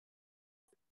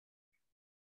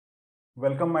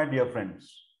Welcome, my dear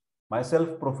friends.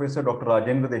 Myself, Professor Dr.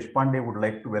 Deshpande, would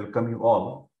like to welcome you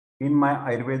all in my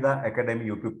Ayurveda Academy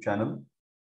YouTube channel.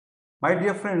 My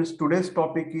dear friends, today's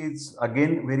topic is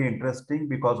again very interesting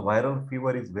because viral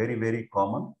fever is very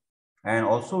common. And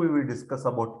also we will discuss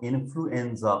about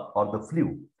influenza or the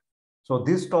flu. So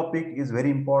this topic is very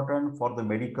important for the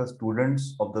medical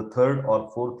students of the 3rd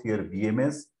or 4th year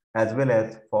BMS as well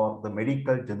as for the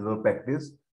medical general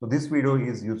practice. So this video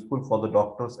is useful for the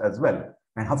doctors as well.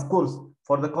 And of course,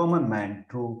 for the common man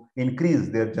to increase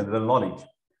their general knowledge.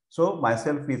 So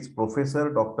myself is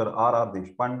Professor Dr. R.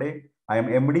 Deshpande. I am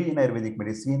MD in Ayurvedic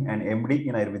medicine and MD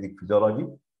in Ayurvedic physiology.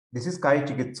 This is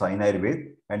Kayachikitsa in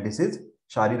Ayurveda and this is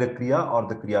Sharira Kriya or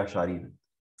the Kriya Sharir.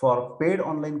 For paid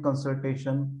online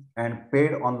consultation and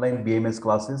paid online BMS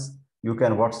classes, you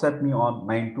can WhatsApp me on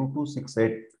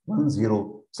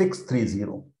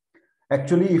 9226810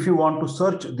 Actually, if you want to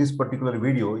search this particular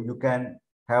video, you can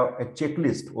have a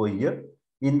checklist over here.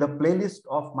 In the playlist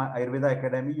of my Ayurveda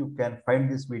Academy, you can find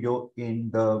this video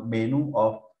in the menu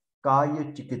of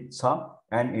Kayachikitsa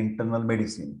and Internal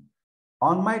Medicine.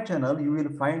 On my channel, you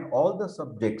will find all the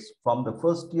subjects from the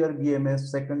 1st year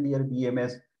BMS, 2nd year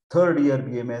BMS, 3rd year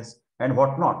BMS, and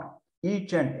whatnot.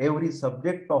 Each and every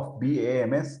subject of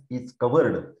BAMS is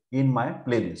covered in my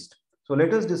playlist. So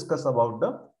let us discuss about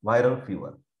the viral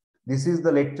fever. This is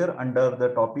the lecture under the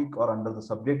topic or under the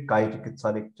subject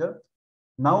Kayachikitsa Lecture.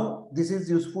 Now, this is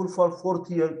useful for 4th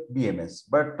year BMS,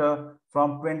 but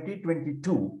from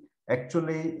 2022,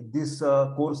 actually this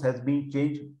course has been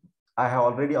changed. I have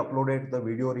already uploaded the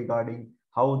video regarding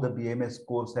how the BMS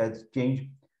course has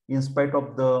changed. In spite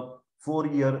of the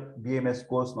 4-year BMS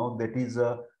course, now that is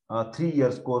a 3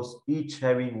 years course, each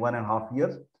having 1.5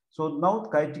 years. So now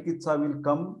Kayachikitsa will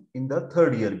come in the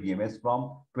 3rd year BMS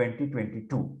from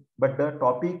 2022, but the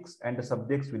topics and the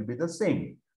subjects will be the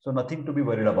same. So nothing to be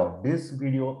worried about. This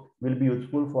video will be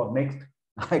useful for next,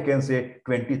 I can say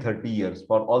 20-30 years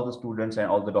for all the students and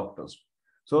all the doctors.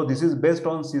 So this is based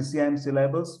on CCIM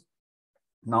syllabus.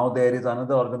 Now there is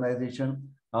another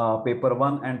organization, paper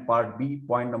 1 and part B,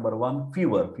 point number 1,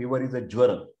 fever. Fever is a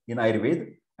jwara in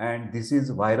Ayurveda, and this is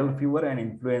viral fever and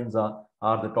influenza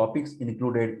are the topics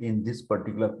included in this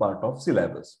particular part of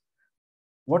syllabus.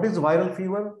 What is viral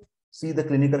fever? See the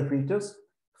clinical features.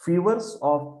 Fevers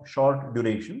of short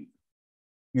duration,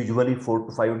 usually 4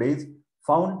 to 5 days,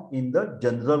 found in the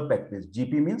general practice.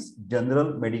 GP means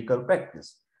general medical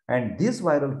practice. And this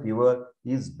viral fever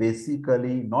is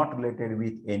basically not related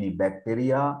with any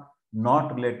bacteria,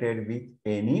 not related with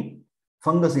any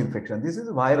fungus infection. This is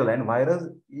viral, and virus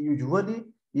usually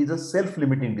is a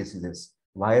self-limiting diseases.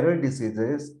 Viral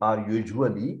diseases are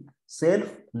usually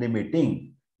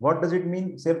self-limiting. What does it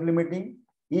mean, self-limiting?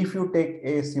 If you take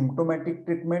a symptomatic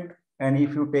treatment and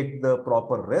if you take the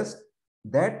proper rest,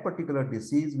 that particular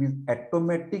disease will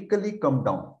automatically come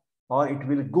down, or it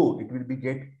will go, it will be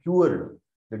get cured.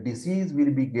 The disease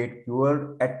will be get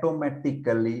cured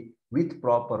automatically with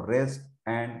proper rest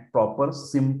and proper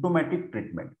symptomatic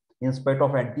treatment. In spite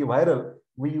of antiviral,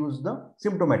 we use the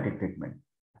symptomatic treatment.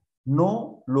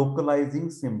 No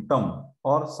localizing symptom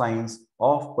or signs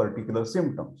of particular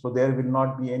symptom. So there will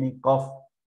not be any cough,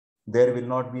 there will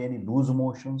not be any loose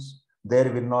motions,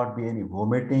 there will not be any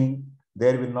vomiting,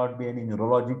 there will not be any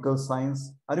neurological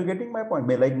signs. Are you getting my point?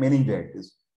 Like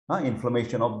meningitis,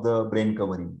 inflammation of the brain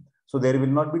covering. So there will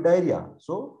not be diarrhea.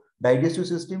 So digestive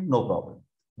system, no problem.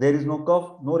 There is no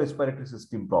cough, no respiratory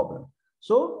system problem.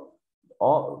 So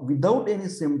without any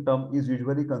symptom is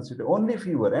usually considered only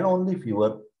fever, and only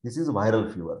fever. This is viral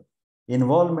fever.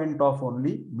 Involvement of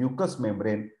only mucous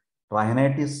membrane,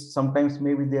 rhinitis sometimes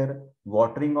may be there,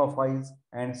 watering of eyes,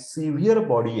 and severe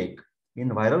body ache. In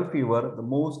viral fever, the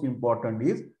most important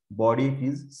is body ache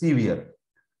is severe.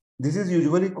 This is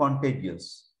usually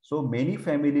contagious. So many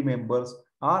family members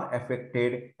are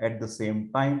affected at the same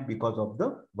time because of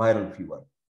the viral fever.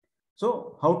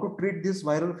 So how to treat this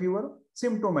viral fever?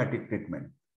 Symptomatic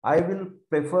treatment. I will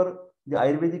prefer the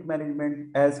Ayurvedic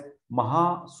management as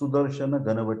Maha Sudarshana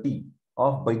Ganavati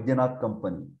of Baidyanath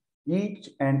Company. Each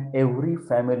and every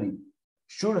family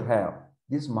should have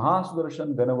this Maha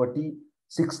Sudarshan Ganavati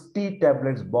 60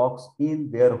 tablets box in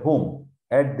their home,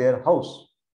 at their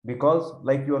house, because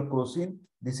like your crocin,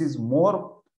 this is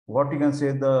more, what you can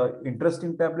say, the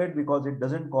interesting tablet because it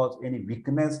doesn't cause any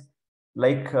weakness.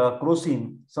 Like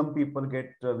crocin, some people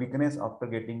get weakness after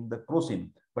getting the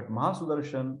crocin, but Maha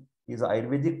Sudarshan is an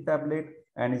Ayurvedic tablet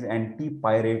and is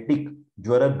anti-pyretic,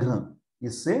 ज्वरघ्न,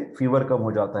 इससे fever कम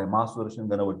हो जाता है मां सुदर्शन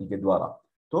गणवटी के द्वारा.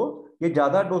 तो ये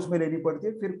ज्यादा डोज में लेनी पड़ती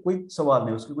है, फिर कोई सवाल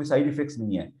नहीं, उसके कोई साइड इफेक्ट्स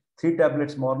नहीं है. 3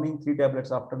 tablets morning, 3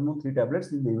 tablets afternoon, 3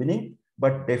 tablets in the evening,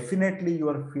 but definitely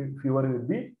your fever will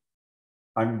be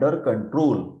under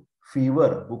control.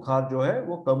 Fever, बुखार जो है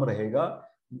वो कम रहेगा,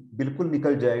 बिल्कुल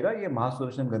निकल जाएगा ये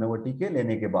महासुदर्शन घनवटी के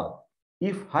लेने के बाद.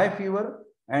 If high fever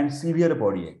and severe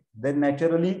body ache, then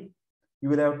naturally you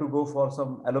will have to go for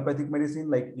some allopathic medicine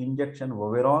like injection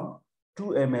Voveron 2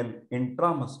 ml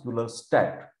intramuscular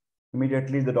stat.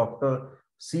 Immediately the doctor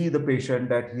see the patient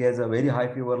that he has a very high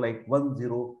fever like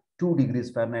 102 degrees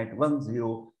Fahrenheit,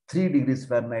 103 degrees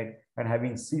Fahrenheit, and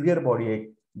having severe body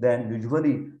ache, then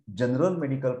usually general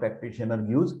medical practitioner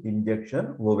gives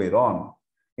injection Voveron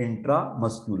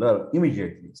intramuscular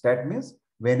immediately. That means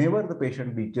whenever the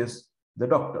patient reaches the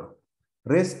doctor.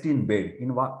 Rest in bed.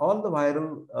 In all the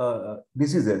viral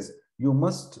diseases, you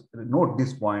must note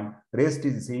this point. Rest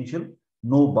is essential.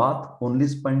 No bath, only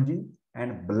sponging,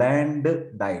 and bland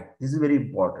diet. This is very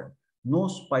important. No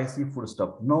spicy food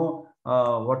stuff. No,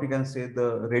 what you can say,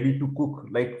 the ready to cook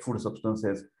like food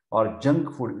substances or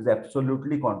junk food is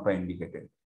absolutely contraindicated.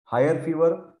 Higher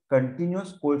fever,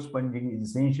 continuous cold sponging is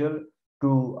essential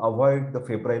to avoid the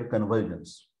febrile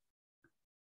convulsions.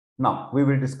 Now, we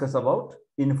will discuss about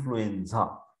influenza.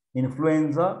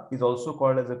 Influenza is also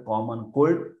called as a common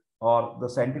cold, or the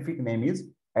scientific name is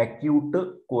acute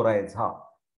coryza.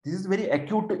 This is very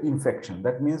acute infection.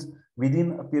 That means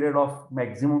within a period of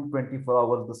maximum 24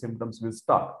 hours, the symptoms will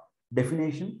start.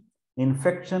 Definition: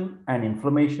 infection and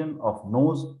inflammation of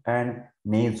nose and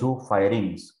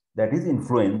nasopharynx. That is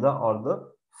influenza or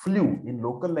the flu. In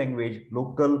local language,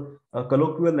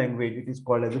 colloquial language, it is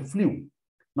called as a flu.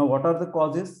 Now, what are the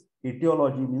causes?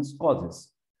 Etiology means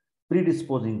causes,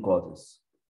 predisposing causes.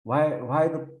 Why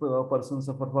the person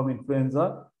suffer from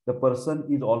influenza? The person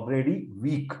is already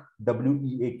weak,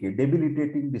 W-E-A-K,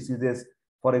 debilitating diseases.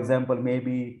 For example,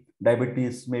 maybe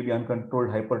diabetes, maybe uncontrolled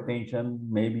hypertension,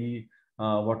 maybe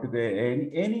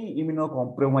any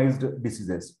immunocompromised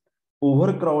diseases.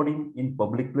 Overcrowding in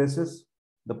public places.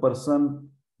 The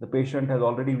patient has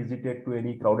already visited to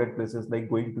any crowded places like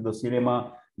going to the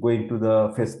cinema, going to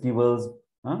the festivals,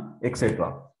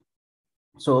 etc.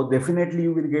 So definitely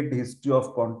you will get the history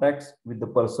of contacts with the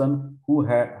person who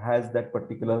has that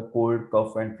particular cold,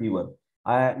 cough, and fever.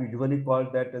 I usually call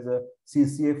that as a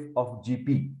CCF of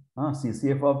GP.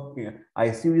 CCF of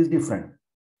ICU is different.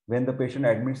 When the patient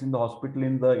admits in the hospital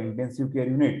in the intensive care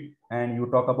unit and you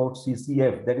talk about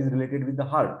CCF, that is related with the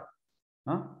heart.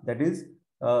 That is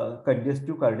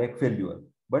congestive cardiac failure.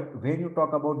 But when you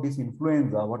talk about this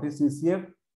influenza, what is CCF?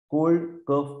 Cold,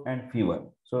 cough, and fever.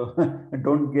 So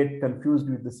don't get confused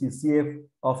with the CCF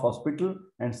of hospital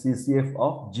and CCF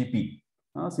of GP.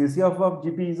 CCF of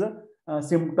GP is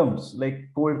symptoms like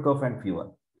cold, cough, and fever.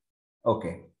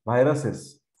 Okay,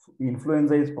 viruses.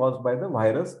 Influenza is caused by the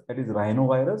virus, that is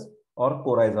rhinovirus or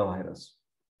coryza virus.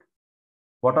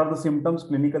 What are the symptoms,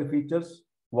 clinical features?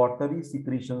 Watery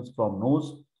secretions from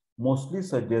nose mostly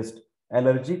suggest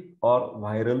allergic or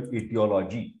viral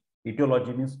etiology.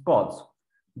 Etiology means cause.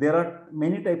 There are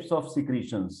many types of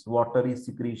secretions: watery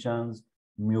secretions,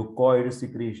 mucoid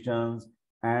secretions,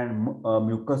 and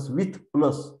mucus with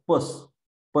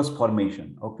pus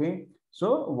formation. Okay,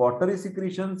 so watery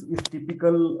secretions is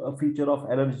typical feature of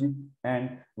allergic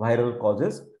and viral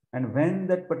causes, and when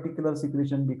that particular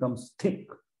secretion becomes thick,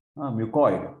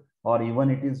 mucoid, or even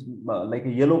it is like a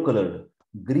yellow colored,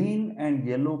 green and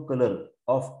yellow color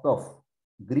of cough,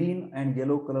 green and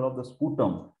yellow color of the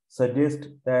sputum suggest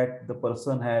that the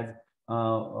person has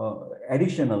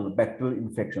additional bacterial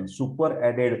infection, super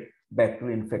added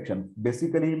bacterial infection.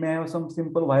 Basically, he may have some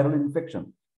simple viral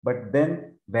infection, but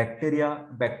then bacteria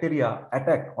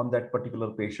attack on that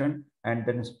particular patient, and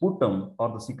then sputum or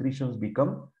the secretions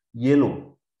become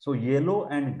yellow. So yellow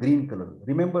and green color.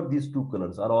 Remember, these two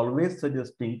colors are always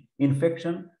suggesting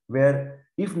infection, where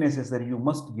if necessary, you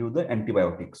must give the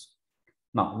antibiotics.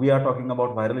 Now, we are talking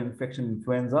about viral infection,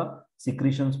 influenza,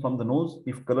 secretions from the nose.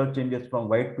 If color changes from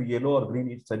white to yellow or green,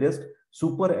 it suggests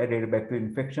super added bacterial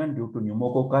infection due to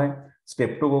pneumococci,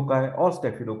 streptococci, or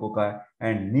staphylococci,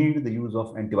 and need the use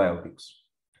of antibiotics.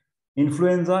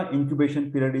 Influenza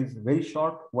incubation period is very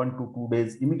short, 1 to 2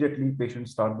 days. Immediately,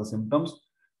 patients start the symptoms.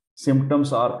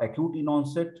 Symptoms are acute in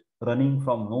onset, running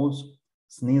from nose,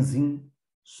 sneezing,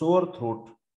 sore throat,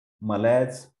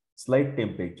 malaise, slight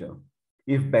temperature.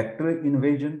 If bacterial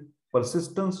invasion,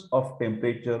 persistence of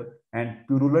temperature, and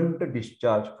purulent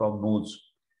discharge from nose,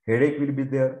 headache will be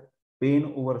there,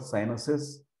 pain over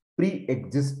sinuses,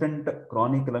 pre-existent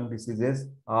chronic lung diseases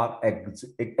are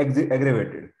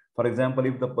aggravated. For example,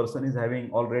 if the person is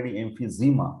having already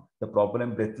emphysema, the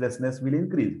problem breathlessness will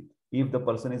increase. If the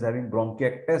person is having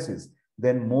bronchiectasis,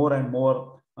 then more and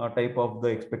more type of the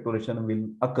expectoration will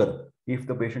occur. If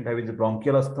the patient has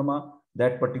bronchial asthma,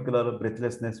 that particular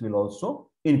breathlessness will also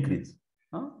increase.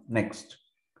 Next,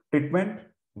 treatment.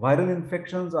 Viral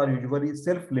infections are usually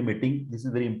self-limiting. This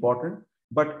is very important,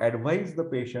 but advise the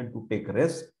patient to take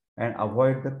rest and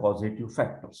avoid the causative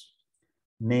factors.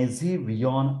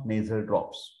 Nazivion nasal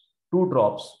drops, 2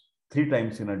 drops 3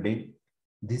 times in a day.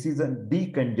 This is a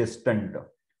decongestant.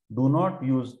 Do not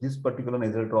use this particular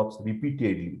nasal drops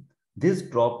repeatedly. This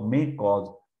drop may cause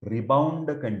rebound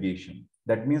congestion.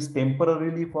 That means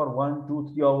temporarily for 1,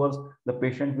 2, 3 hours, the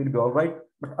patient will be all right.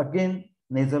 But again,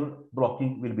 nasal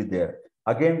blocking will be there.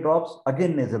 Again drops,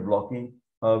 again nasal blocking,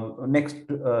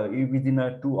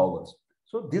 within 2 hours.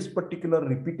 So this particular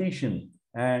repetition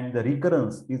and the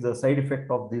recurrence is a side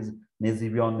effect of these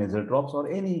Nazivion nasal drops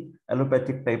or any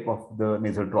allopathic type of the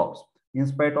nasal drops. In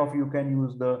spite of, you can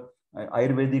use the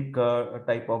Ayurvedic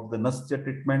type of the Nasya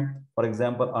treatment, for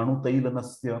example, Untitled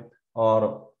Nasya,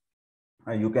 or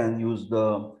you can use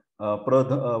the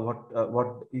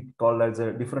what it called as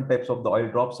different types of the oil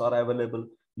drops are available.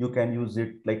 You can use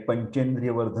it like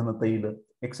Panchendriya Vardhana Taila,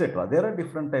 etc. There are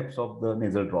different types of the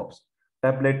nasal drops.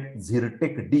 Tablet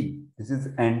Zyrtec D. This is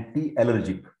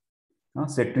anti-allergic.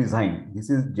 Cetirizine. This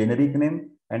is generic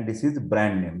name and this is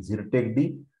brand name. Zyrtec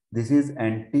D. This is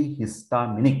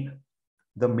antihistaminic.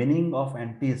 The meaning of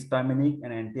antihistaminic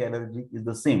and anti-allergic is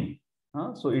the same.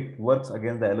 So it works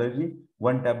against the allergy.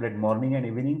 1 tablet morning and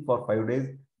evening for 5 days.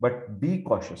 But be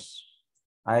cautious.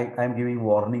 I am giving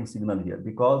warning signal here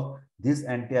because these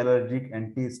anti-allergic,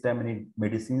 antihistaminic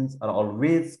medicines are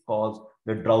always cause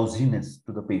the drowsiness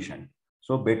to the patient.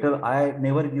 So better I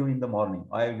never give in the morning.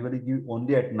 I usually give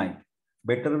only at night.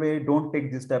 Better way, don't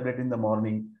take this tablet in the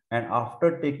morning. And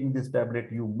after taking this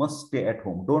tablet, you must stay at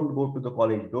home. Don't go to the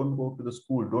college. Don't go to the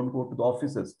school. Don't go to the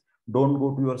offices. Don't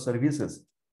go to your services.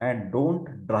 And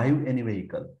don't drive any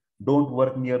vehicle. Don't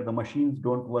work near the machines.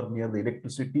 Don't work near the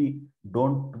electricity.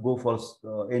 Don't go for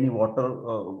any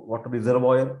water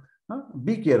reservoir.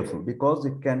 Be careful because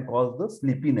it can cause the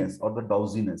sleepiness or the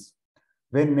drowsiness.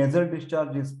 When nasal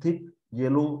discharge is thick,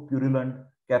 yellow, purulent,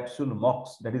 capsule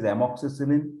MOX, that is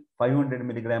amoxicillin, 500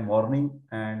 milligram morning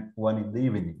and 1 in the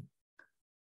evening.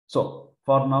 So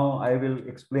for now, I will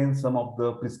explain some of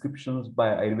the prescriptions by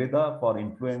Ayurveda for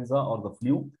influenza or the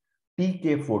flu.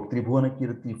 TK Fort,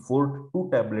 Tribhuvanakirti Fort, 2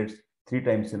 tablets 3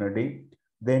 times in a day.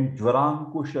 Then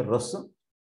Jvarankusha Rasa.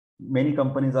 Many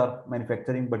companies are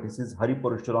manufacturing, but this is Hari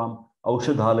Parashuram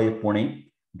Aushadhalaya Pune.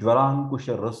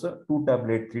 Jvarankusha Rasa, 2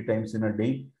 tablets 3 times in a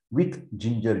day with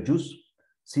ginger juice.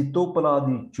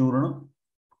 Sitopaladi Churna,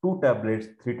 2 tablets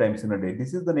 3 times in a day.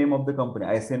 This is the name of the company,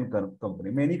 ISN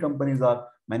company. Many companies are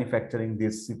manufacturing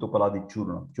this Sitopaladi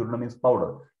Churna. Churna means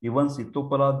powder. Even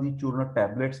Sitopaladi Churna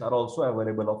tablets are also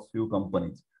available of few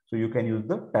companies. So you can use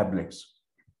the tablets.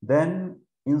 Then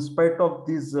in spite of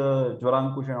this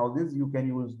Jvarankush and all this, you can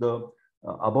use the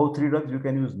above 3 drugs. You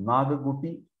can use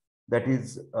Nagaguti, that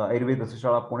is Ayurveda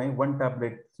Sashala Pune, 1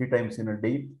 tablet 3 times in a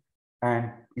day.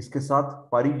 And iske saath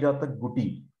Parijatak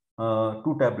Guti,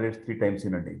 2 tablets 3 times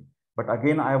in a day. But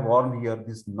again, I warn here,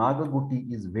 this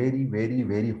Nagaguti is very, very,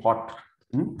 very hot.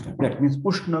 That means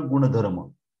Pushna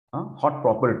Gunadharma, hot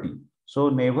property. So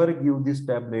never give this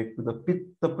tablet to the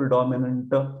Pitta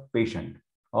predominant patient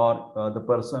or the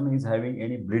person is having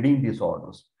any bleeding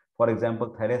disorders. For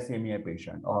example, thalassemia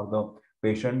patient or the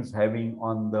patients having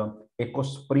on the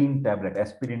ecosprin tablet,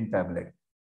 aspirin tablet,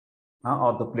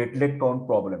 or the platelet count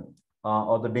problem,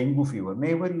 or the dengue fever.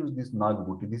 Never use this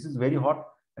Nagaguti. This is very hot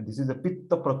and this is a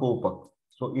Pitta Prakopak.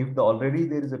 So if already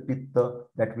there is a Pitta,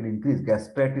 that will increase,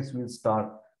 gastritis will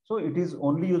start. So it is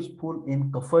only useful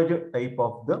in Kaphaja type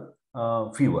of the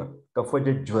fever,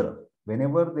 Kaphaja Jvara.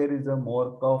 Whenever there is a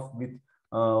more cough with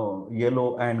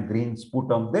yellow and green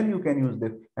sputum, then you can use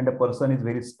this. And a person is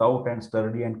very stout and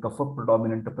sturdy and Kapha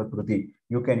predominant Prakriti,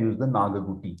 you can use the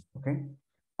Nagaguti. Okay.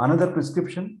 Another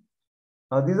prescription.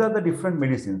 These are the different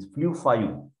medicines. Flu 5,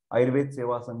 Ayurveda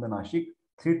Seva Sangha Nashik,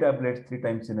 3 tablets 3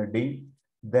 times in a day.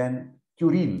 Then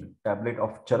Curil, tablet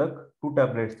of Charak, 2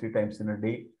 tablets 3 times in a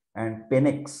day. And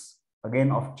Penex,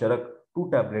 again of Charak, 2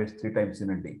 tablets 3 times in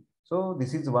a day. So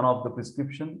this is one of the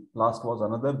prescription. Last was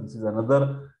another. This is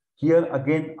another. Here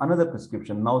again, another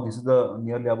prescription. Now this is the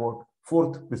nearly about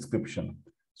 4th prescription.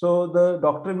 So the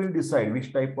doctor will decide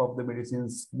which type of the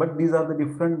medicines, but these are the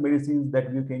different medicines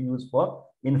that you can use for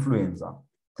influenza.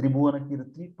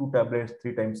 Tribhuvanakirti, 2 tablets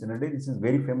 3 times in a day. This is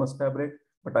very famous tablet,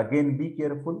 but again be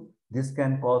careful. This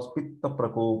can cause Pitta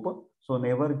Prakopa. So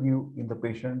never give in the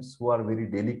patients who are very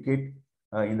delicate,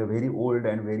 in the very old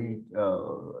and very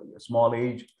small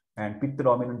age, and Pitta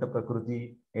dominant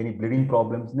Prakriti, any bleeding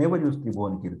problems, never use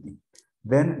Tribhuvanakirti.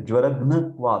 Then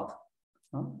Jvaragna Vat,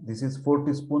 This is 4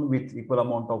 teaspoons with equal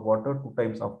amount of water 2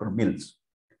 times after meals.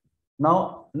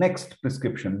 Now, next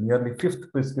prescription, nearly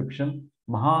 5th prescription,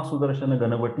 Mahasudarshana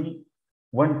Ganavati,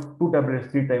 2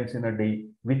 tablets 3 times in a day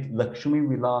with Lakshmi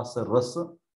Vilas Ras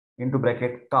into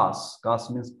bracket Kas. Kas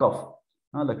means cough.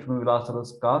 Lakshmi Vilas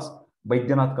Ras Kas,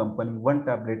 Baidyanath Company, 1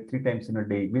 tablet 3 times in a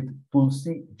day with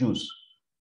Tulsi juice.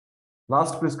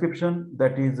 Last prescription,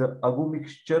 that is Agu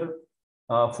mixture,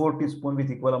 4 teaspoons with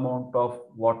equal amount of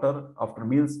water after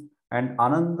meals, and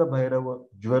Ananda Bhairava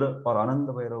Jwar or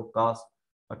Ananda Bhairava Kas,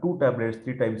 2 tablets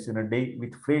 3 times in a day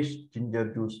with fresh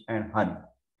ginger juice and honey.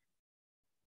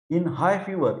 In high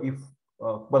fever, if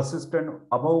persistent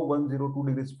above 102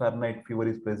 degrees Fahrenheit fever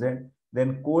is present,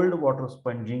 then cold water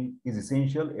sponging is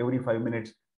essential every 5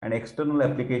 minutes and external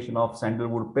application of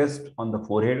sandalwood paste on the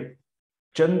forehead.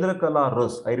 Chandrakala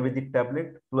Ras Ayurvedic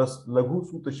tablet plus Laghu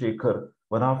Sutta Shekhar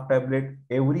 1/2 tablet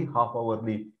every half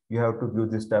hourly. You have to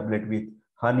give this tablet with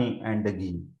honey and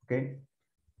ghee. Okay.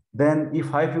 Then if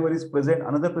high fever is present,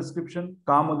 another prescription,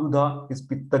 Kamadudha is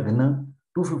Pittagna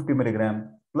 250 mg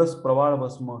plus Praval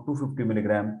Basma 250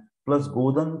 mg plus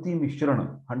Godanti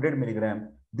Mishrana 100 mg.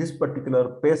 This particular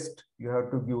paste you have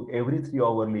to give every 3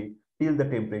 hourly till the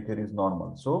temperature is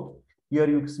normal. So here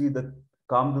you see the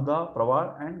Kamadudha,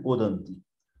 Praval and Godanti.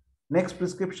 Next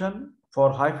prescription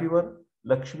for high fever,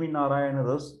 Lakshmi Narayana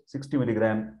Ras 60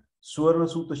 mg, Swarna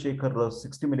Sutta Shekhar Ras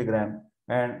 60 mg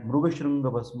and Mrugashranga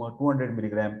Bhasma 200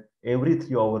 mg every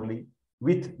 3 hourly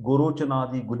with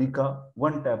Gorochanadi Gulika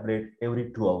 1 tablet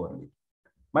every 2 hourly.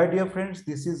 My dear friends,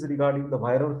 this is regarding the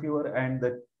viral fever and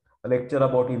the lecture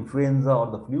about influenza or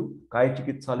the flu,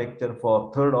 Kayachikitsa Lecture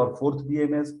for 3rd or 4th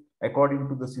BMS according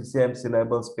to the CCM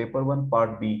syllabus paper 1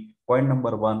 part B point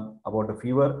number 1 about the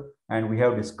fever, and we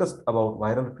have discussed about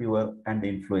viral fever and the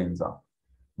influenza.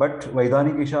 But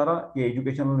वैधानिक इशारा ये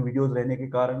educational videos रहने के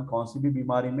कारण कौन सी भी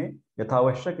बीमारी में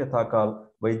यथावश्यक यथाकाल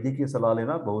वैद्य की सलाह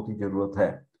लेना बहुत ही जरूरत है.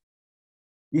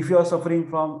 If you are suffering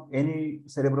from any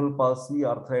cerebral palsy,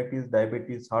 arthritis,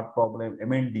 diabetes, heart problem,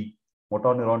 MND,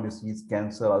 motor neuron disease,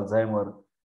 cancer, Alzheimer,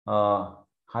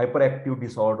 hyperactive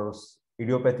disorders,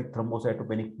 idiopathic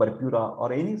thrombocytopenic purpura,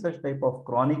 or any such type of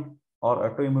chronic or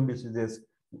autoimmune diseases,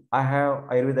 I have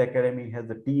Ayurveda Academy has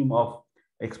a team of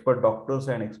expert doctors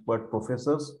and expert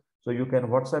professors. So you can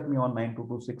WhatsApp me on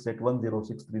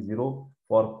 9226810630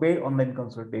 for paid online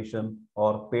consultation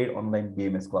or paid online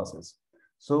BMS classes.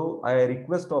 So I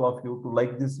request all of you to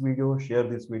like this video, share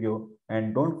this video,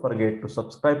 and don't forget to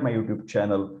subscribe my YouTube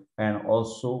channel and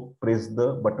also press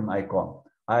the button icon.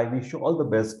 I wish you all the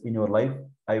best in your life.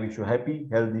 I wish you happy,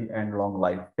 healthy, and long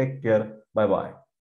life. Take care. Bye-bye.